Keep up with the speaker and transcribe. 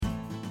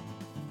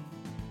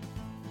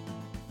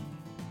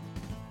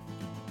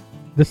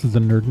This is a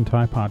Nerd and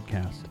Tie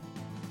podcast.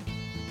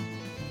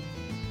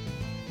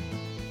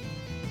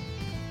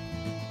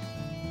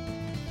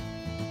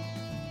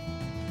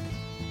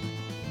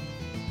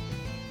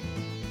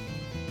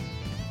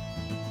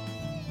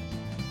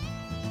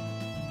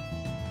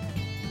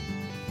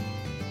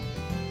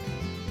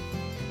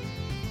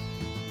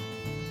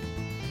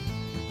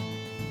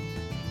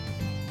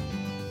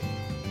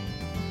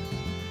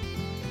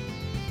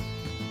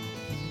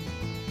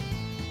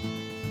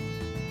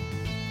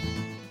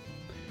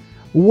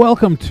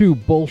 Welcome to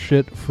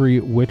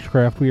Bullshit-Free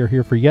Witchcraft. We are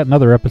here for yet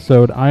another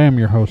episode. I am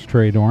your host,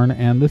 Trey Dorn,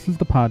 and this is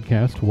the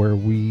podcast where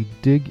we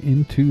dig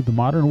into the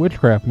modern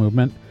witchcraft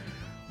movement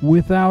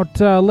without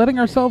letting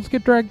ourselves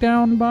get dragged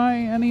down by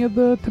any of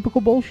the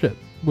typical bullshit,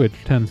 which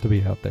tends to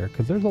be out there,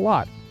 because there's a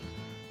lot.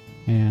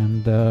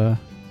 And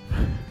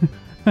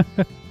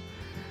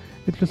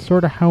it's just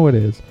sort of how it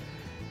is.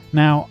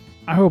 Now,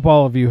 I hope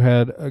all of you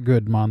had a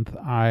good month.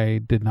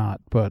 I did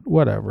not, but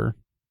whatever.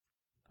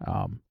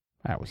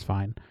 That was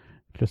fine.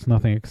 Just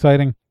nothing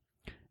exciting.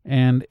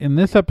 And in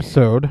this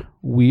episode,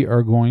 we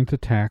are going to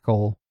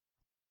tackle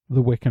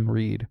the Wiccan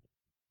Rede.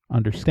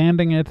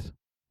 Understanding it,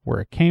 where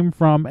it came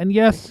from, and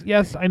yes,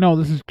 I know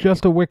this is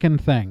just a Wiccan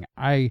thing.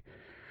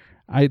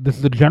 This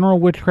is a general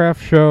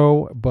witchcraft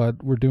show, but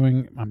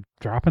I'm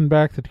dropping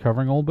back to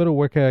covering a little bit of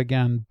Wicca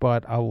again,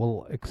 but I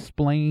will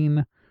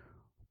explain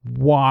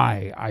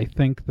why I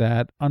think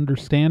that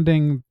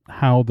understanding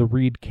how the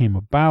Rede came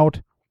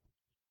about,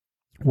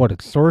 what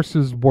its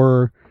sources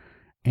were,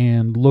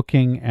 and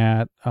looking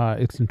at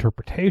its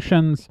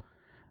interpretations,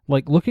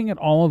 like looking at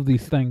all of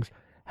these things,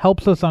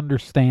 helps us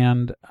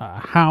understand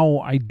how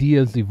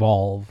ideas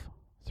evolve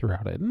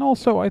throughout it. And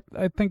also,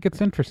 I think it's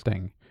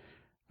interesting.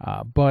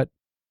 But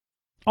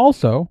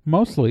also,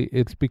 mostly,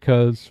 it's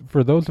because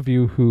for those of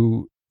you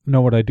who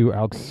know what I do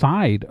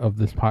outside of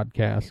this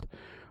podcast,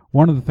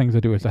 one of the things I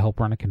do is I help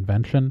run a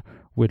convention,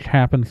 which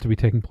happens to be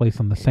taking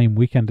place on the same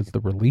weekend as the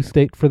release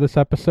date for this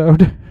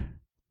episode.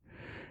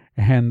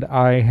 And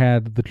I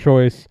had the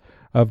choice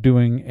of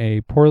doing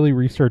a poorly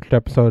researched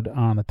episode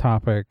on a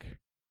topic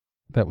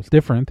that was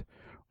different,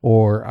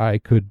 or I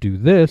could do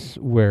this,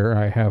 where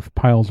I have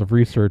piles of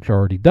research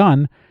already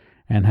done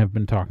and have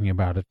been talking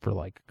about it for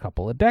like a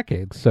couple of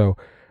decades. So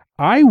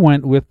I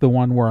went with the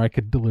one where I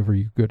could deliver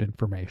you good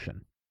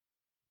information.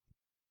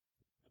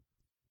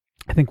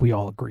 I think we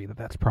all agree that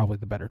that's probably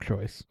the better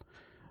choice.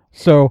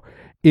 So,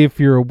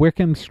 if you're a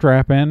Wiccan,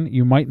 strap in.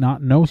 You might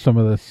not know some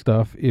of this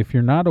stuff. If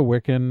you're not a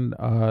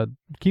Wiccan,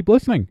 keep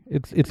listening.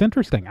 It's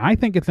interesting. I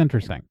think it's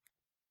interesting.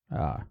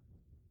 So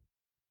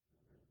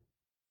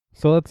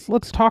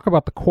let's talk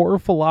about the core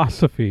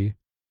philosophy,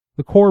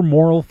 the core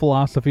moral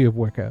philosophy of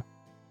Wicca.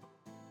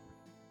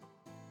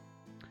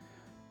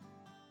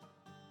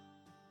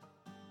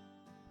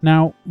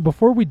 Now,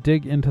 before we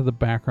dig into the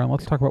background,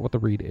 let's talk about what the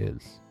Rede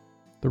is.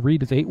 The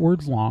Rede is 8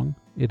 words long.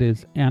 It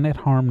is, "An it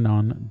harm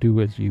none, do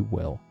as ye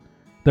will."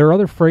 There are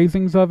other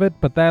phrasings of it,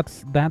 but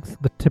that's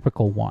the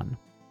typical one.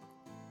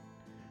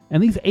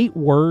 And these 8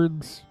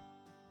 words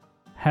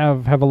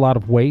have a lot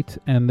of weight,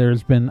 and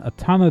there's been a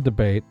ton of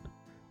debate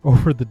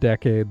over the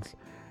decades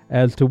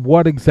as to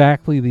what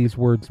exactly these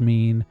words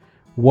mean,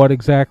 what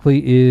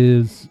exactly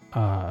is,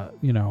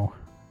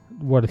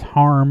 what is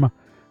harm,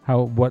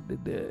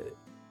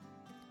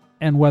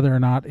 and whether or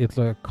not it's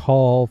a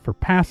call for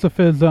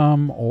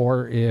pacifism,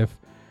 or if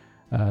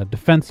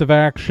defensive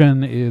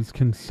action is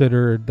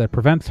considered that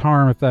prevents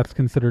harm, if that's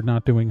considered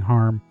not doing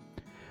harm.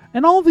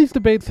 And all of these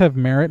debates have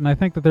merit, and I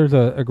think that there's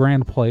a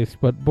grand place.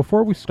 But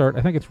before we start,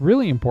 I think it's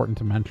really important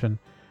to mention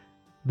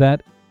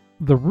that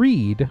the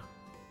Rede,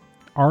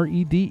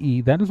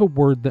 R-E-D-E, that is a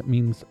word that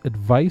means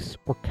advice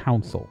or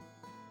counsel.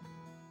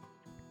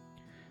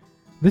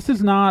 This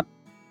is not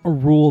a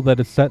rule that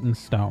is set in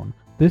stone.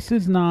 This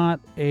is not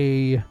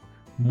a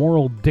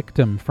moral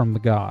dictum from the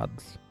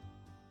gods.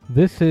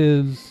 This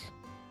is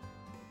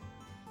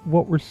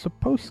what we're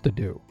supposed to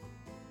do.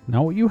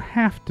 Not what you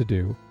have to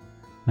do.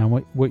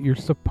 Not what you're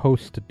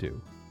supposed to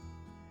do.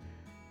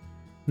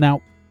 Now,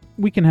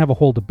 we can have a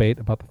whole debate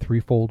about the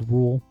threefold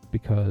rule,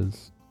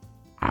 because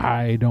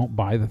I don't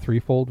buy the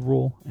threefold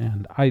rule,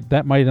 and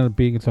that might end up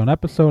being its own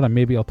episode, and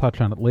maybe I'll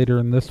touch on it later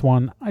in this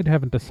one. I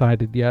haven't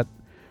decided yet.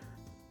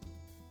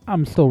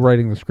 I'm still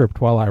writing the script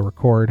while I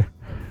record.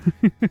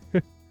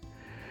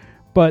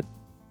 But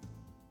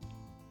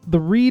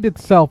the Rede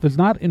itself is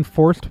not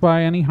enforced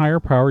by any higher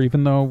power,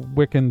 even though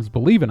Wiccans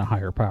believe in a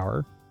higher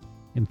power,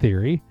 in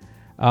theory.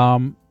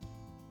 The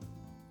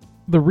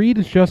Rede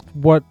is just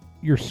what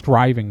you're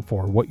striving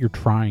for, what you're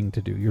trying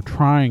to do. You're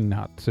trying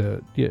not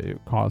to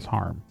cause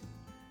harm.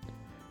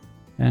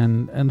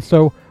 And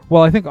so,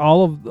 well, I think a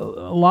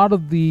lot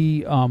of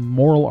the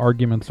moral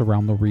arguments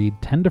around the Rede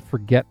tend to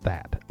forget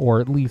that, or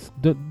at least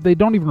they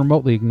don't even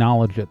remotely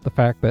acknowledge it, the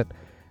fact that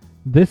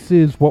this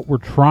is what we're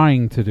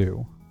trying to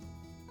do.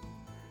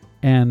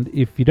 And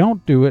if you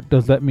don't do it,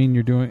 does that mean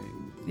you're doing...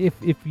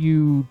 If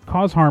you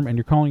cause harm and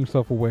you're calling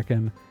yourself a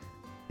Wiccan,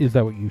 is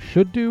that what you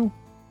should do?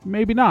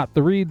 Maybe not.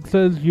 The Rede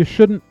says you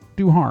shouldn't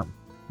do harm,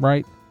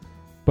 right?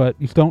 but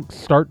you don't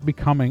stop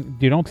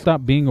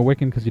being a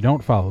Wiccan because you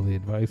don't follow the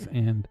advice,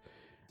 and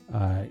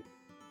I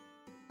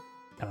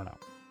don't know.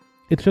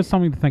 It's just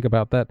something to think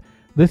about, that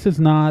this is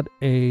not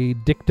a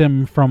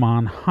dictum from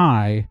on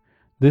high.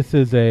 This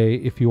is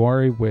if you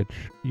are a witch,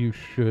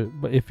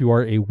 if you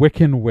are a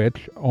Wiccan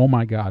witch, oh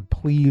my God,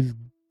 please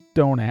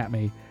don't at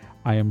me.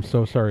 I am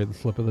so sorry, the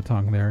slip of the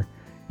tongue there.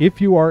 If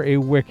you are a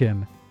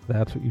Wiccan,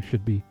 that's what you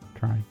should be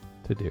trying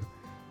to do.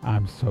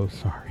 I'm so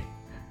sorry.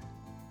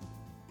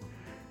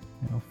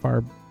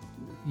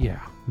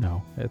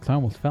 It's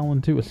almost fell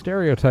into a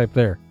stereotype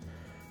there.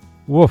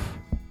 Woof.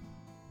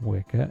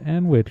 Wicca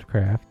and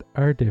witchcraft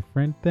are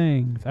different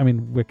things. I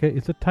mean, Wicca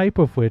is a type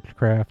of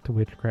witchcraft.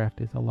 Witchcraft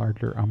is a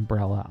larger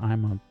umbrella.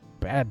 I'm a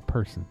bad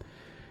person.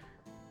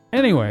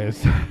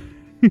 Anyways,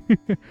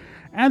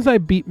 as I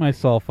beat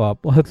myself up,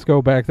 let's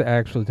go back to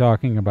actually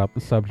talking about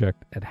the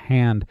subject at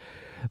hand.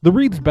 The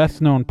Reed's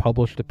best-known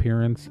published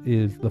appearance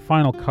is the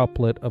final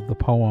couplet of the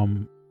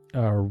poem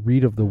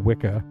Reed of the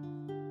Wicca,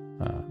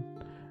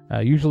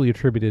 usually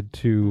attributed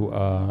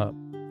to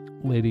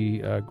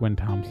Lady Gwen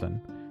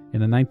Thompson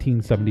in a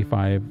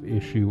 1975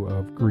 issue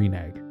of Green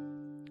Egg.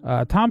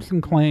 Thompson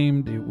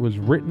claimed it was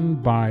written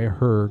by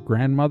her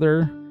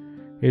grandmother,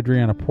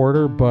 Adriana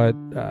Porter, but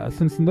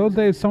since in those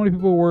days so many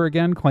people were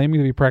again claiming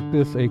to be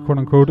practice a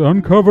quote-unquote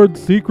uncovered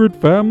secret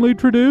family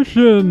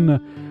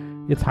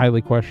tradition, it's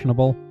highly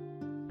questionable.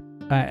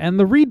 And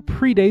the Reed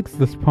predates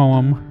this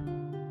poem,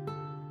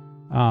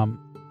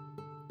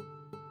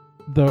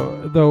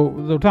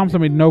 though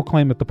Thompson made no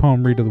claim that the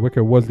poem Reed of the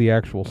Wicca was the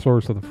actual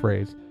source of the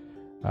phrase.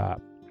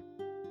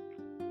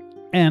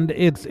 And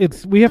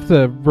we have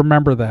to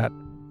remember that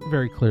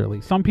very clearly.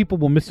 Some people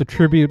will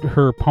misattribute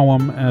her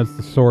poem as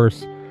the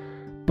source,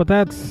 but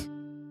that's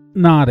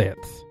not it.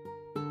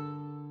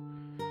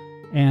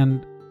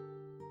 And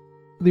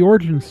the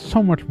origin is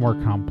so much more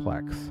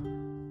complex.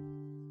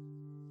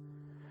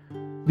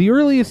 The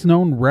earliest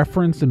known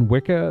reference in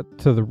Wicca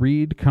to the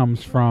Reed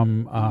comes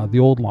from the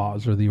Old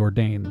Laws, or the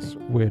Ordains,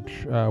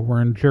 which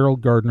were in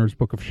Gerald Gardner's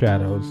Book of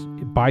Shadows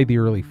by the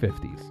early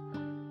 50s.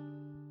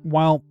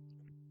 While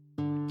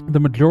the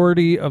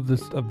majority of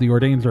the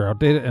Ordains are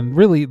outdated, and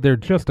really they're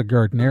just a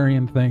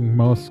Gardnerian thing.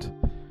 Most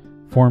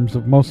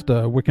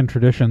Wiccan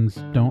traditions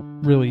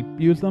don't really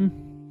use them.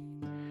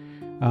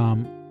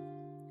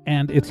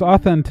 And its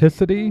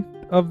authenticity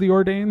of the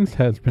Ordains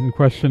has been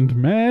questioned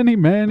many,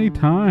 many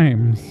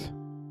times.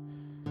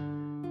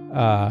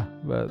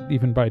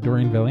 Even by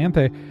Doreen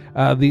Valiente.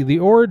 The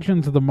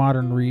origins of the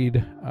modern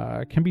Reed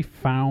can be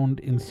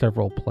found in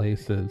several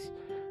places.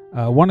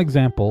 One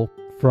example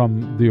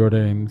from the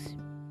Ordains.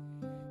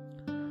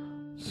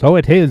 So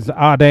it is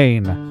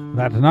ordained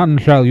that none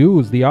shall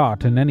use the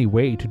art in any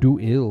way to do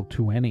ill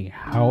to any,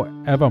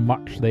 however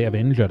much they have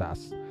injured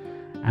us.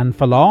 And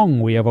for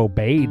long we have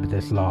obeyed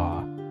this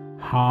law.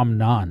 Harm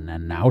none,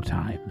 and now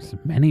times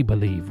many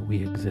believe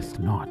we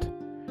exist not.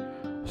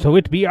 So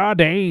it be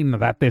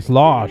ordained that this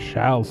law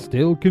shall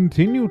still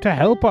continue to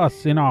help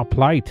us in our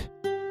plight.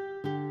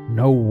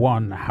 No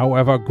one,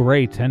 however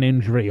great an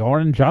injury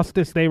or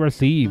injustice they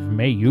receive,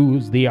 may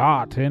use the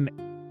art in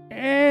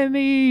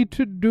any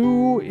to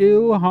do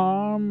ill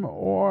harm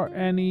or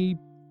any...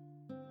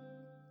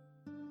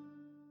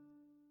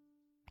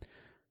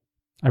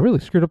 I really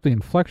screwed up the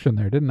inflection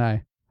there, didn't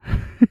I?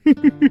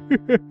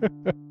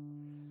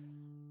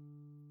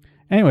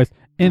 Anyways,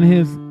 in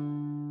his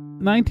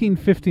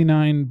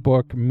 1959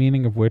 book,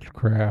 Meaning of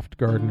Witchcraft,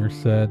 Gardner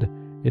said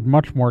it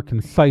much more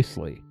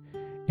concisely.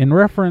 In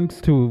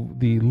reference to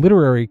the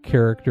literary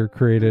character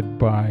created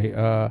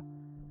by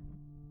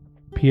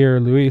Pierre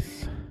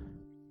Louis,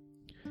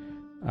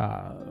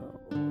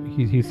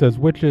 he says,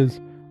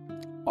 witches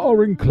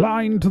are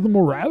inclined to the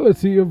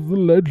morality of the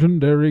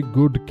legendary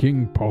good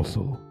King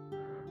Possil.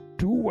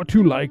 Do what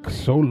you like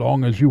so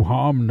long as you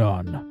harm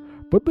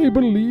none, but they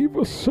believe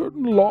a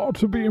certain law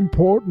to be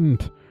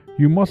important.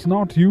 You must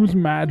not use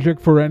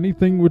magic for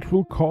anything which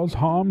will cause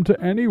harm to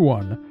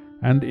anyone,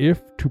 and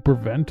if, to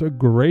prevent a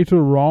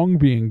greater wrong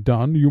being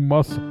done, you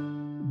must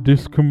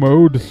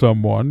discommode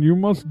someone, you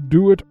must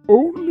do it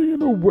only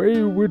in a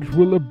way which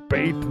will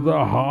abate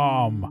the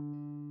harm.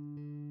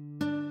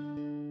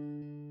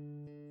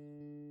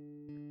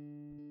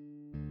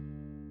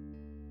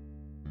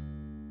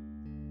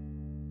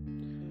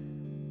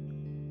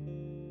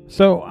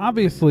 So,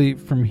 obviously,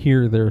 from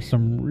here, there are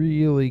some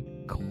really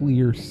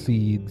clear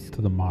seeds to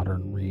the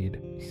modern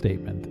Reed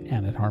statement,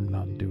 and it harm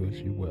none, do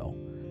as you will.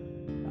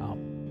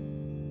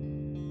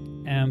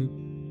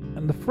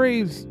 And the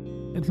phrase,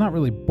 it's not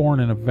really born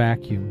in a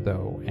vacuum,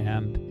 though,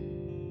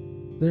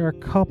 and there are a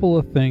couple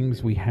of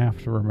things we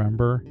have to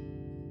remember.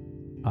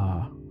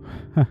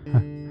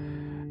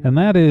 And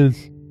that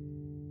is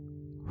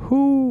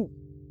who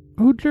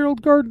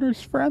Gerald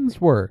Gardner's friends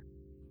were.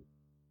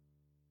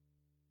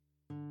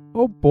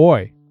 Oh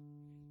boy.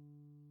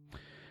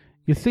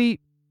 You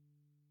see,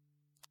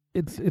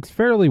 it's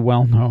fairly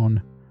well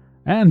known,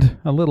 and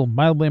a little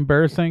mildly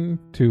embarrassing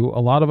to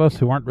a lot of us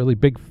who aren't really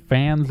big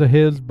fans of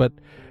his, but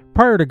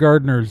prior to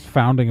Gardner's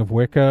founding of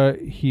Wicca,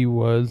 he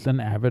was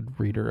an avid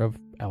reader of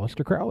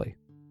Aleister Crowley,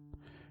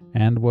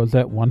 and was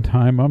at one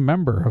time a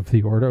member of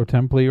the Ordo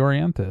Templi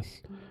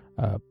Orientis.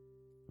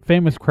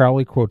 Famous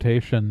Crowley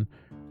quotation,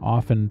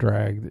 often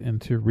dragged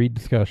into Reed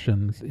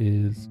discussions,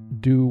 is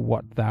 "Do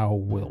what thou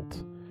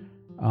wilt,"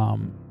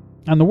 and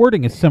the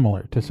wording is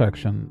similar to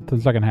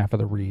the second half of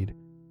the Reed.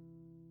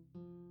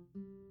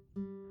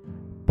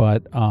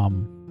 But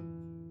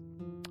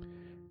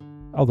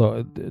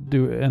although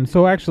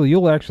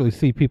you'll actually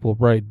see people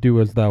write "Do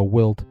as thou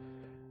wilt"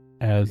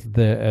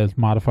 as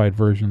modified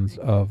versions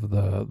of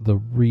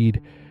the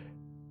Reed.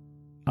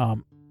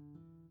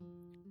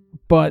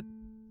 But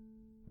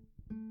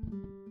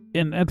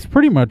and it's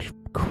pretty much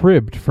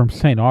cribbed from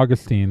St.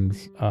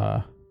 Augustine's.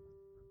 I'm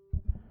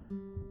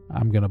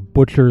gonna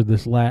butcher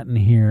this Latin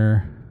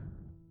here,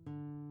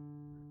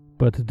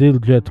 but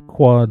 "Diligete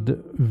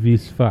quod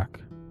vis fac,"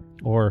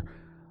 or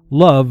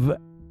 "Love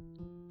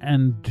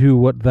and do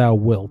what thou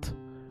wilt,"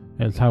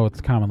 is how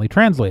it's commonly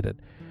translated.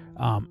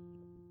 And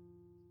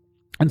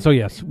so,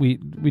 yes, we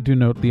do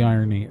note the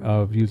irony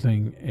of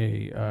using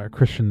a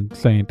Christian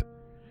saint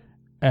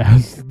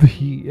as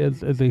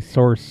a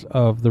source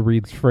of the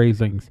Reed's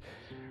phrasings.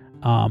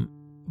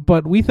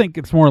 But we think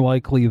it's more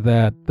likely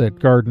that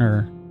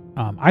Gardner,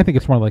 I think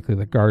it's more likely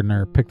that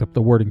Gardner picked up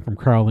the wording from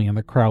Crowley and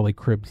that Crowley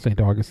cribbed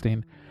St.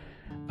 Augustine.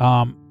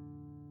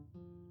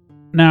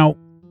 Now,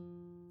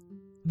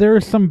 there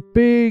are some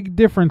big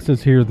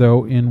differences here,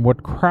 though, in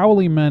what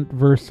Crowley meant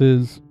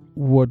versus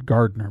what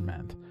Gardner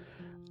meant.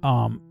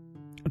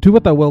 "Do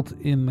what thou wilt"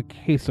 in the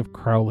case of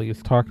Crowley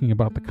is talking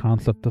about the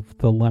concept of the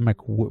thelemic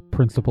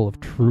principle of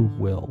true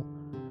will,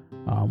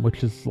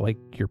 which is like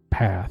your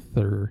path,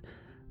 or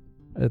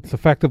it's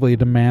effectively a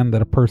demand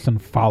that a person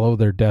follow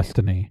their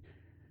destiny.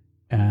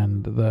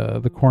 And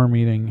the core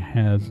meaning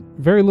has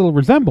very little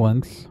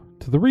resemblance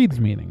to the Reed's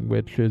meaning,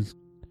 which is,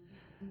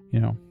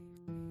 the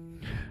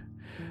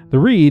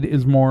Reed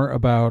is more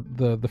about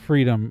the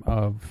freedom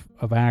of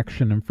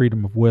action and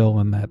freedom of will,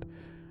 and that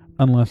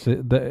unless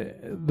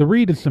the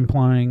Reed is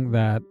implying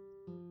that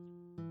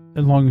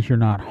as long as you're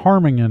not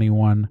harming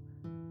anyone,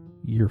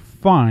 you're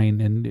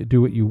fine and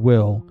do what you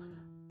will.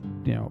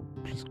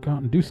 Just go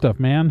out and do stuff,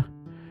 man.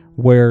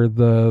 Where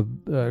the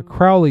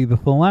Crowley, the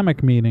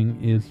thelemic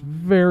meaning, is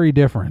very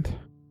different.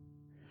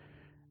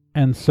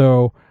 And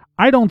so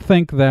I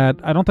think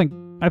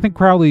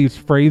Crowley's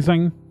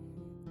phrasing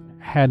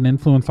had an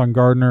influence on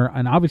Gardner,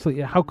 and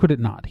obviously, how could it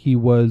not? He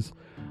was,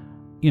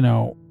 he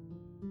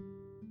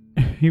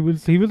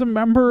was a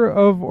member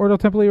of Ordo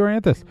Templi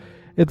Orientis.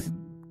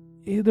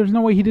 There's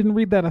no way he didn't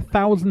read that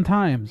 1,000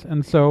 times.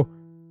 And so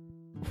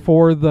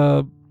for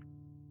the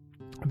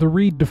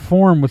Reed to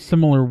form with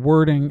similar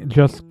wording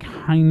just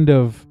kind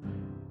of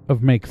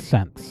makes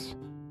sense.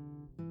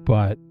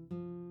 But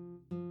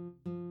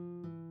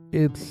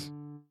it's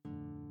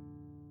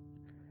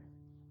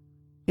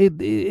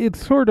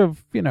sort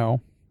of,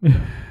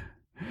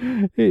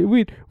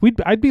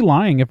 I'd be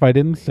lying if I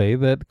didn't say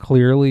that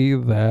clearly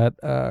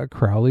that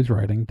Crowley's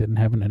writing didn't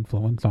have an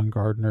influence on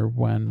Gardner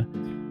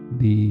when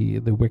the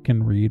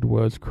Wiccan Reed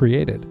was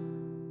created.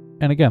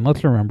 And again,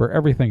 let's remember,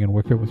 everything in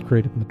Wicca was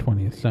created in the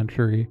 20th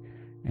century,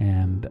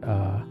 and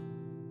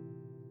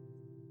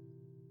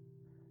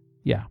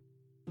yeah.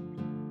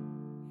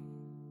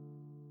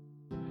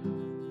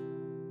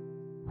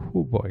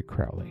 Oh boy,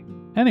 Crowley.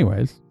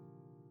 Anyways,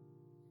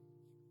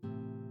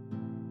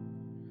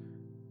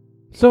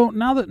 so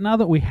now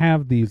that we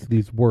have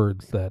these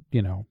words that,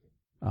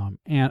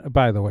 and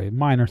by the way,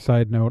 minor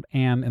side note,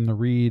 "an" in the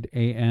Reed,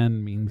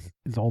 "an"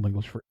 is Old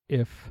English for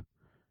if.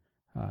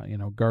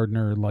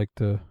 Gardner liked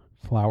to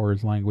flower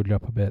his language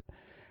up a bit.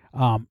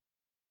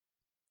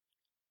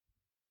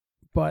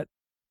 But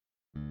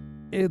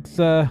it's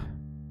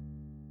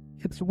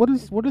what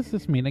does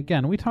this mean?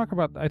 Again, I talk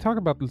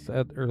about this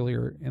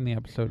earlier in the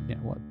episode,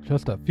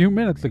 just a few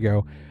minutes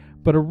ago,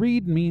 but a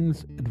Reed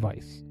means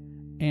advice.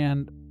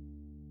 And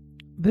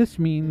this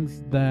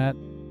means that,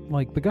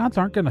 like, the gods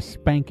aren't going to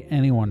spank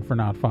anyone for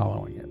not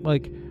following it.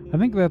 Like, I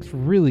think that's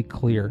really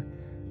clear.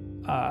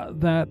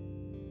 That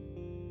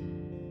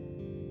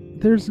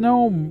there's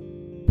no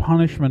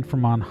punishment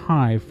from on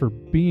high for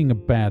being a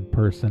bad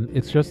person.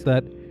 It's just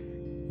that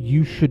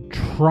you should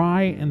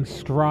try and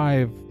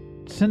strive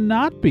to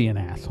not be an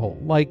asshole.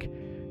 Like,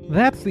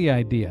 that's the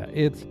idea.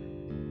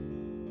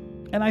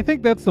 And I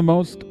think that's the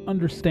most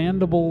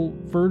understandable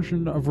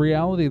version of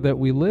reality that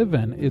we live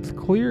in. It's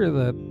clear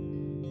that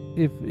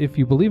if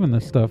you believe in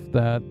this stuff,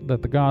 that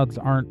the gods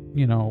aren't,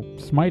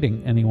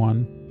 smiting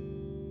anyone.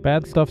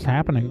 Bad stuff's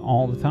happening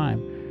all the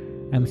time.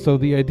 And so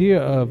the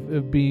idea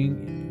of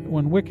being,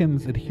 when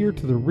Wiccans adhere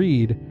to the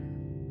Reed,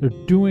 they're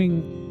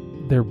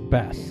doing their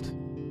best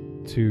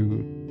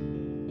to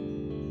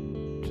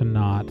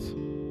not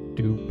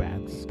do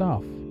bad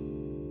stuff.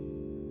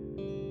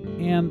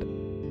 And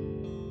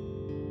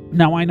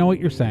now I know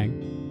what you're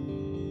saying.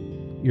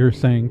 You're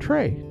saying,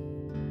 Trey,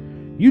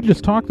 you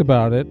just talked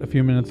about it a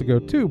few minutes ago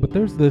too, but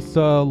there's this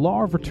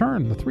law of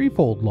return, the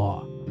threefold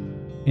law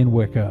in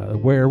Wicca,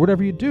 where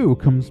whatever you do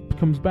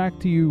comes back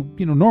to you,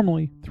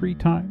 normally 3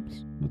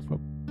 times. That's what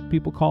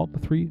people call it the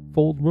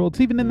threefold rule.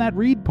 It's even in that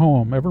Reed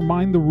poem, Ever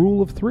Mind the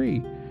Rule of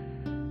Three.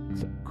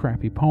 It's a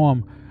crappy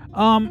poem.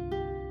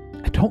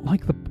 I don't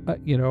like the,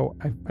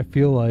 I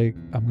feel like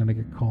I'm going to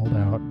get called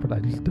out, but I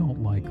just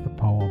don't like the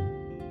poem.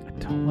 I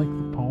don't like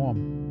the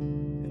poem.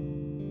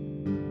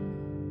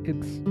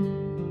 It's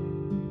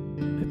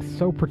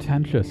so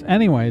pretentious.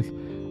 Anyways,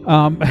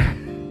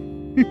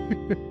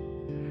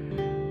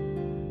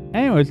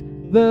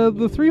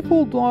 the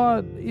threefold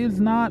law is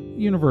not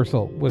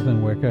universal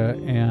within Wicca,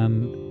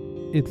 and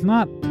it's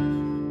not,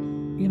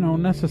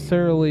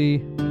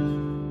 necessarily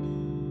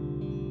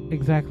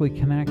exactly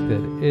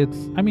connected.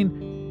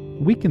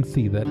 We can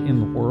see that in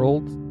the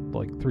world,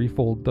 like,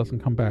 threefold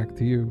doesn't come back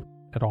to you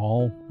at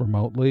all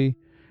remotely.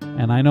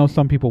 And I know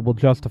some people will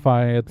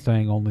justify it,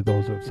 saying only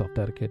those who have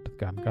self-dedicated to the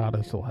god and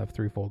goddess will have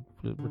threefold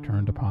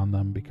returned upon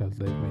them because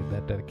they've made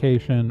that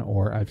dedication.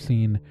 Or I've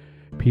seen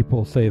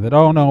people say that,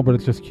 oh no, but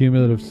it's just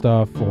cumulative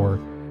stuff. Or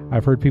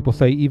I've heard people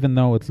say, even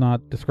though it's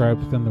not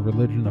described within the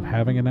religion of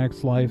having a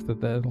next life,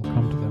 that'll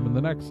come to them in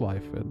the next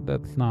life. And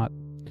that's not...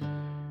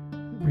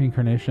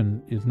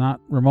 Reincarnation is not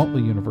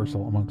remotely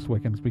universal amongst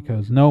Wiccans,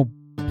 because no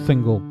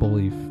single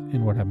belief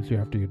in what happens to you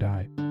after you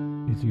die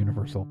is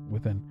universal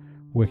within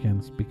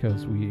Wiccans,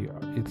 because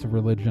it's a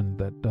religion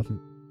that doesn't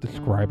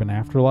describe an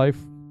afterlife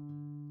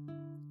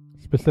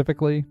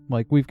specifically.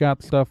 Like, we've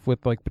got stuff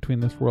with, like, between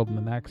this world and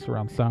the next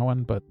around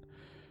Samhain, but,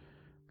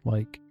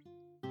 like,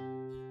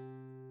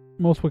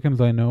 most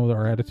Wiccans I know,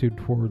 their attitude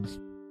towards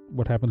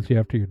what happens to you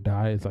after you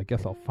die is, I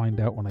guess I'll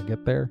find out when I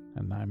get there,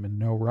 and I'm in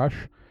no rush.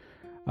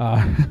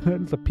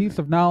 It's a piece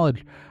of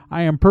knowledge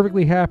I am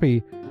perfectly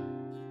happy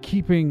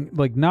keeping,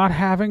 like, not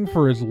having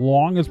for as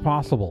long as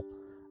possible.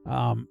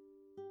 But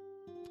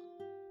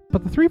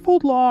the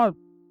threefold law,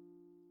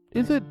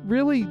 is it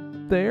really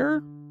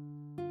there?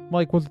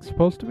 Like, was it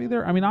supposed to be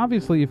there? I mean,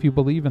 obviously, if you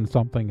believe in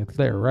something, it's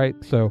there, right?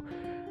 So,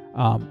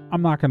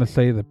 I'm not going to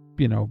say that,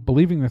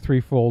 believing the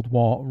threefold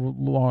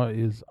law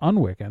is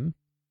un-Wiccan,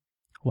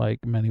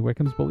 like many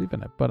Wiccans believe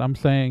in it. But I'm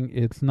saying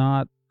it's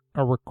not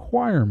a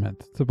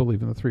requirement to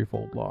believe in the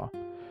threefold law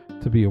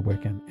to be a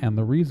Wiccan. And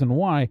the reason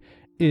why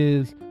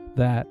is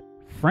that,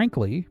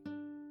 frankly,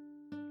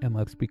 and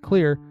let's be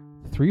clear,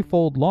 the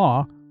threefold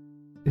law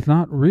is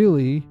not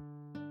really,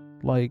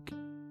 like,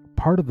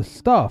 part of the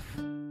stuff.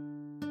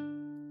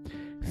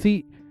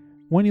 See,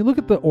 when you look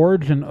at the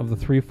origin of the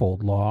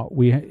threefold law,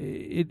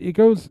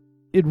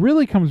 it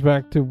really comes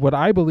back to what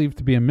I believe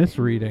to be a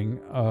misreading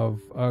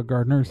of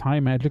Gardner's High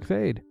Magic's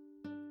Aid.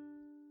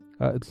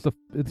 It's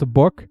a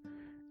book.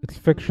 It's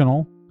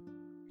fictional.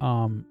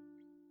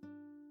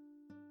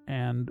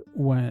 And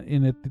when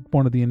in it,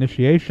 one of the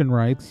initiation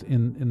rites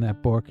in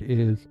that book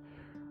is,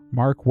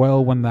 mark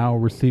well when thou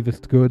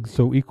receivest good,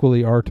 so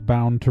equally art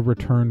bound to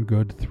return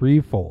good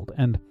threefold.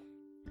 And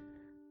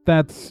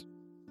that's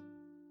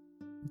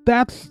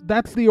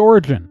the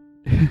origin.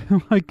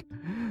 Like,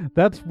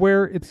 that's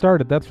where it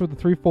started. That's where the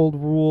threefold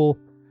rule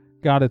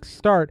got its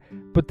start.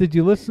 But did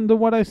you listen to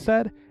what I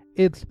said?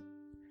 It's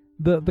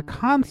the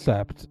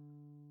concept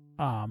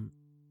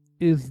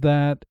is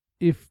that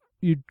if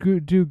you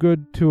do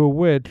good to a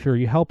witch, or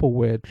you help a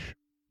witch,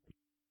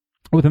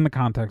 within the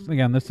context,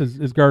 again, this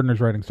is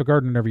Gardner's writing, so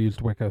Gardner never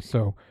used Wicca,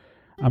 so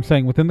I'm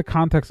saying within the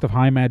context of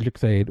High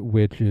Magic's Aid,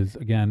 which is,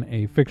 again,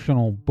 a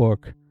fictional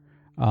book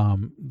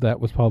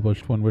that was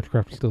published when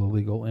witchcraft was still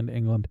illegal in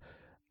England,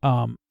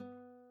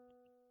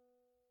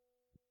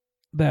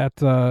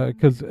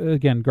 because,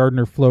 again,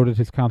 Gardner floated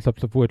his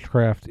concepts of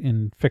witchcraft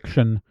in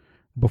fiction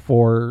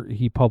before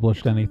he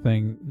published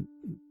anything,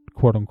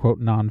 quote-unquote,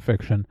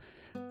 non-fiction.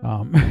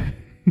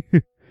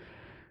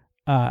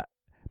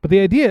 But the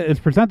idea is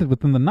presented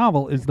within the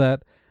novel is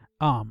that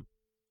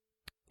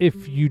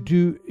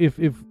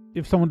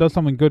if someone does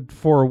something good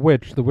for a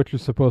witch, the witch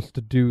is supposed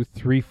to do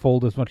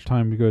threefold as much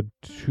time good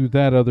to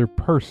that other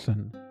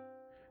person.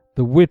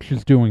 The witch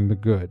is doing the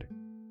good.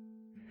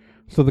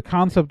 So the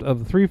concept of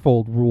the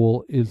threefold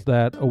rule is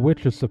that a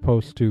witch is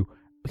supposed to,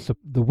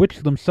 the witch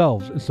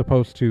themselves is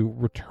supposed to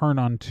return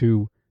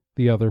unto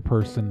the other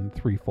person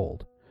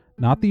threefold.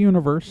 Not the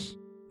universe,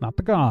 not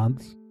the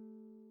gods,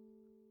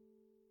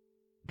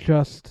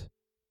 just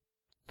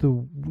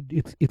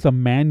it's a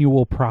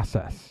manual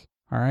process,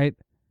 all right?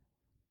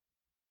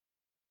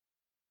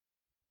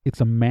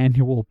 It's a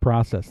manual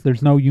process.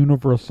 There's no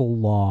universal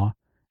law.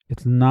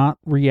 It's not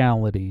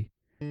reality.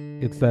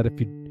 It's that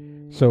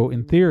so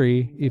in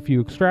theory, if you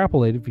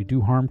extrapolate, if you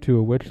do harm to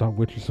a witch, the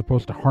witch is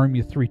supposed to harm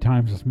you 3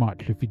 times as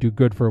much. If you do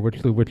good for a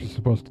witch, the witch is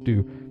supposed to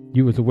do,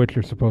 you as a witch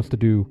are supposed to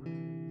do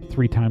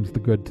 3 times the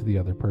good to the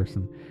other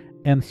person.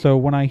 And so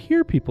when I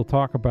hear people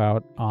talk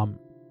about,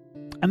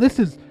 and this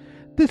is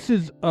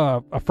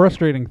a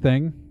frustrating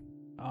thing,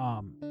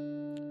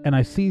 and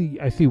I see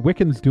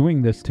Wiccans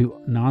doing this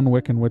to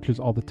non-Wiccan witches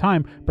all the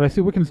time, but I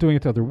see Wiccans doing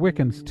it to other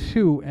Wiccans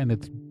too, and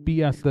it's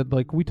BS that,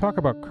 like, we talk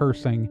about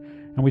cursing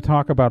and we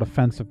talk about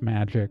offensive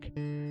magic,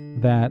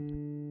 that,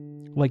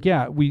 like,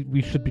 yeah,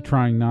 we should be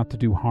trying not to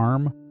do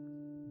harm,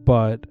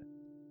 but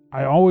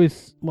I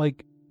always,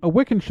 like, a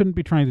Wiccan shouldn't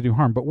be trying to do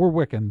harm, but we're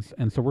Wiccans,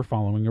 and so we're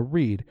following a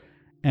reed.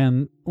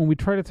 And when we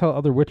try to tell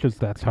other witches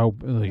that's how,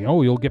 like,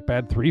 oh, you'll get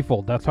bad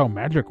threefold, that's how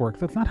magic works.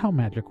 That's not how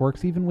magic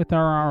works, even with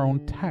our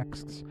own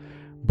texts.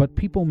 But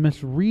people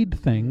misread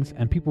things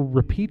and people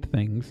repeat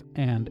things,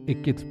 and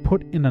it gets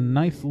put in a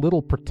nice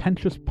little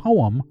pretentious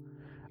poem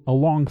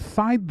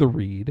alongside the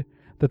read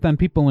that then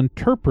people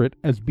interpret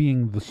as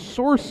being the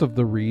source of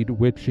the read,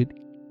 which it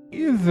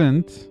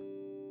isn't.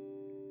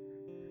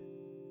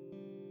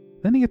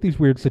 Then you get these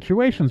weird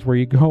situations where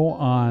you go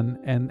on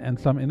and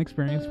some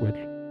inexperienced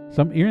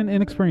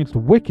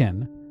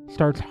Wiccan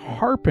starts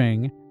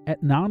harping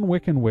at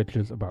non-Wiccan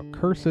witches about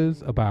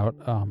curses, about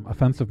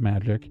offensive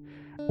magic,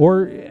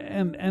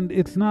 and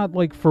it's not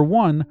like, for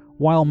one,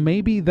 while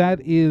maybe that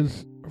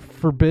is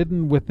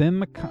forbidden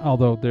within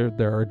although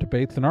there are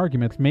debates and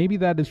arguments, maybe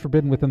that is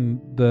forbidden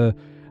within the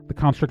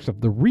constructs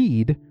of the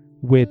read,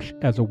 which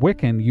as a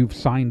Wiccan you've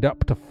signed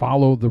up to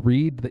follow the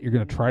read, that you're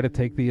going to try to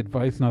take the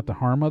advice not to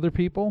harm other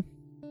people.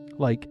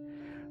 Like,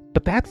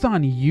 but that's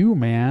on you,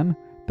 man.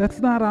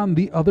 That's not on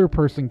the other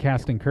person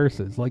casting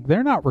curses. Like,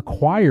 they're not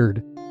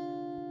required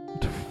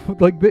to,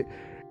 like,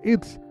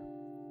 it's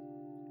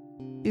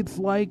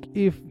like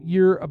if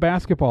you're a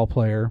basketball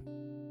player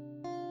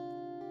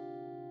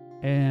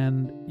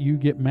and you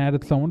get mad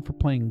at someone for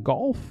playing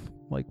golf.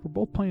 Like, we're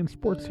both playing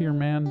sports here,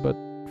 man, but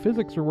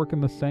physics are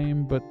working the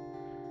same, but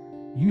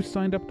you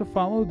signed up to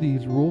follow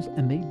these rules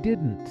and they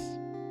didn't.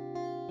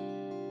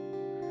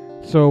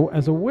 So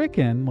as a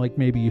Wiccan, like,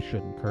 maybe you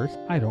shouldn't curse.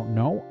 I don't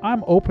know.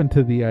 I'm open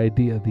to the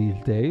idea these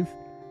days.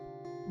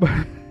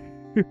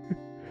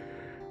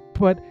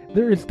 But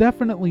there is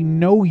definitely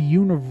no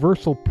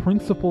universal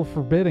principle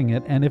forbidding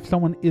it, and if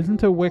someone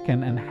isn't a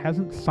Wiccan and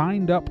hasn't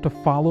signed up to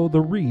follow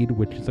the read,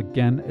 which is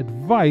again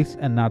advice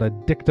and not a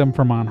dictum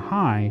from on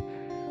high,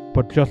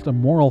 but just a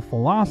moral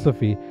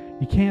philosophy,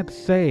 you can't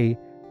say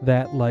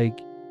that, like,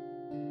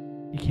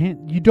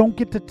 you don't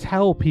get to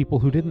tell people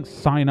who didn't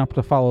sign up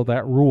to follow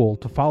that rule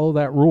to follow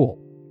that rule.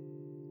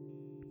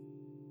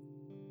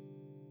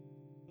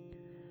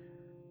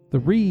 The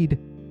read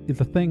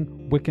is a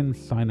thing Wiccans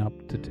sign up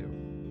to do.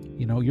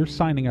 You know, you're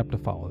signing up to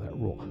follow that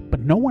rule, but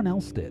no one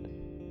else did.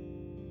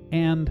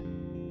 And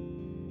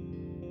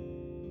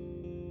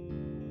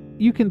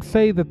you can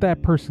say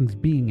that person's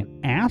being an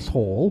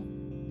asshole.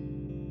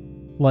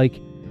 Like,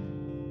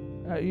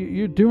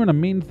 you're doing a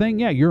mean thing.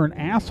 Yeah, you're an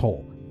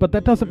asshole. But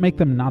that doesn't make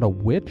them not a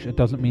witch. It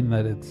doesn't mean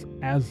that it's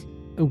as...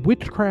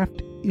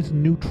 Witchcraft is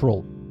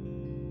neutral,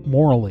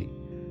 morally.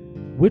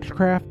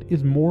 Witchcraft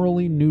is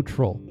morally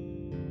neutral.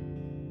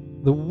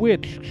 The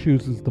witch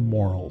chooses the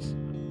morals.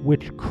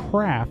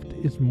 Witchcraft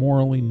is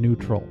morally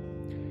neutral.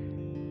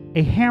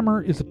 A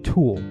hammer is a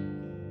tool.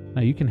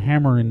 Now, you can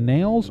hammer in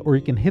nails or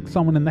you can hit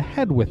someone in the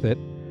head with it.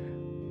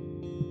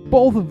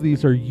 Both of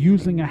these are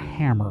using a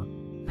hammer.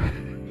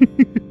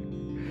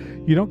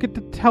 You don't get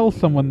to tell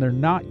someone they're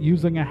not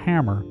using a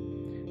hammer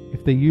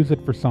if they use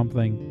it for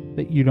something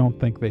that you don't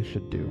think they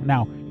should do.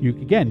 Now, you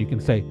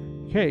can say,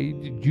 hey,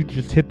 you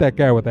just hit that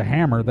guy with a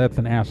hammer, that's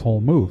an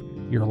asshole move.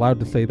 You're allowed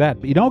to say that,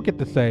 but you don't get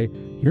to say,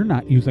 you're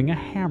not using a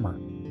hammer.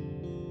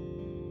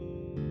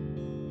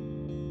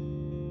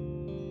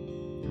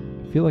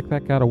 I feel like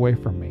that got away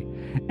from me.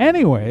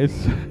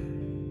 Anyways,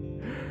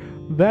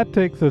 that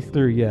takes us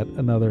through yet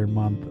another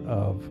month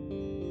of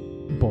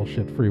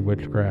bullshit-free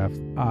witchcraft.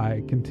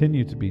 I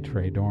continue to be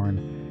Trey Dorn,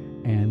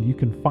 and you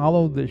can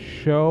follow the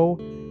show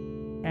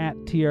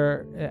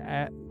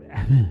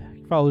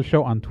follow the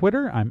show on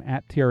Twitter. I'm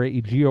at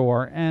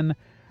TRAEGORN.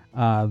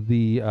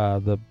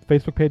 The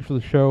Facebook page for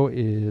the show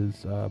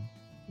is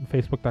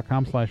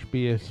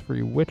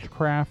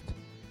facebook.com/BSFreeWitchcraft.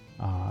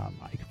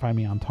 You can find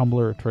me on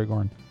Tumblr at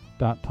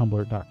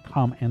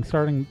TreyGorn.tumblr.com. And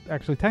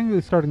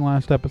technically starting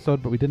last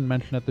episode, but we didn't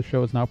mention it, the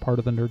show is now part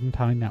of the Nerd and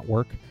Tie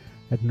Network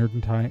at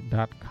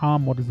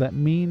nerdandtie.com. What does that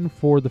mean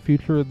for the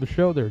future of the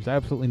show? There's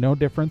absolutely no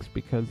difference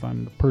because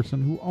I'm the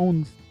person who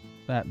owns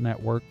that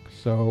network,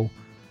 so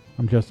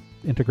I'm just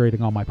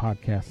integrating all my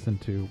podcasts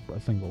into a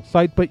single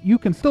site. But you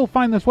can still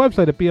find this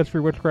website at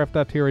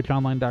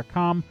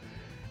bsfreewitchcraft.trhonline.com,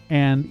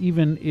 and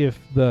even if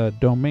the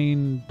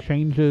domain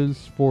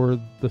changes for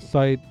the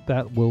site,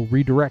 that will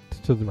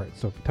redirect to the right.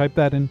 So if you type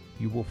that in,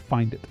 you will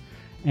find it.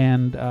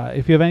 And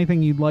if you have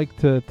anything you'd like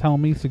to tell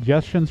me,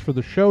 suggestions for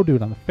the show, do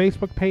it on the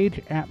Facebook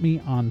page, at me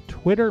on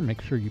Twitter.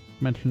 Make sure you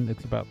mention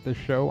it's about this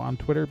show on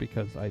Twitter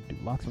because I do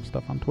lots of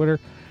stuff on Twitter.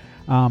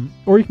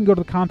 Or you can go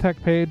to the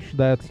contact page.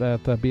 That's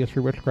at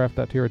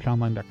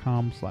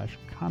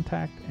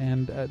bsfreewitchcraft.trhonline.com/contact.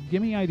 And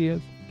give me ideas.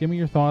 Give me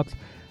your thoughts.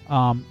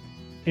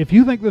 If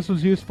you think this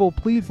was useful,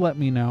 please let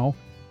me know.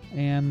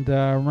 And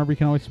remember, you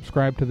can always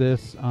subscribe to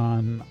this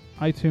on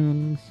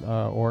iTunes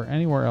or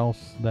anywhere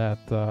else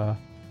that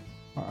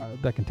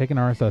can take an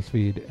RSS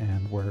feed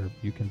and where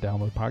you can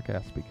download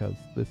podcasts, because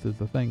this is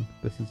the thing.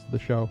 This is the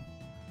show.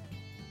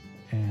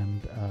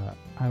 And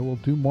I will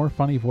do more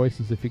funny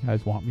voices if you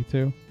guys want me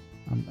to.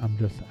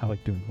 I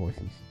like doing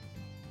voices.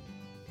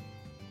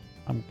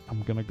 I'm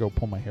gonna go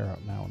pull my hair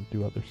out now and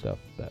do other stuff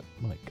that,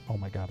 like, oh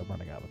my god, I'm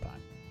running out of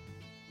time.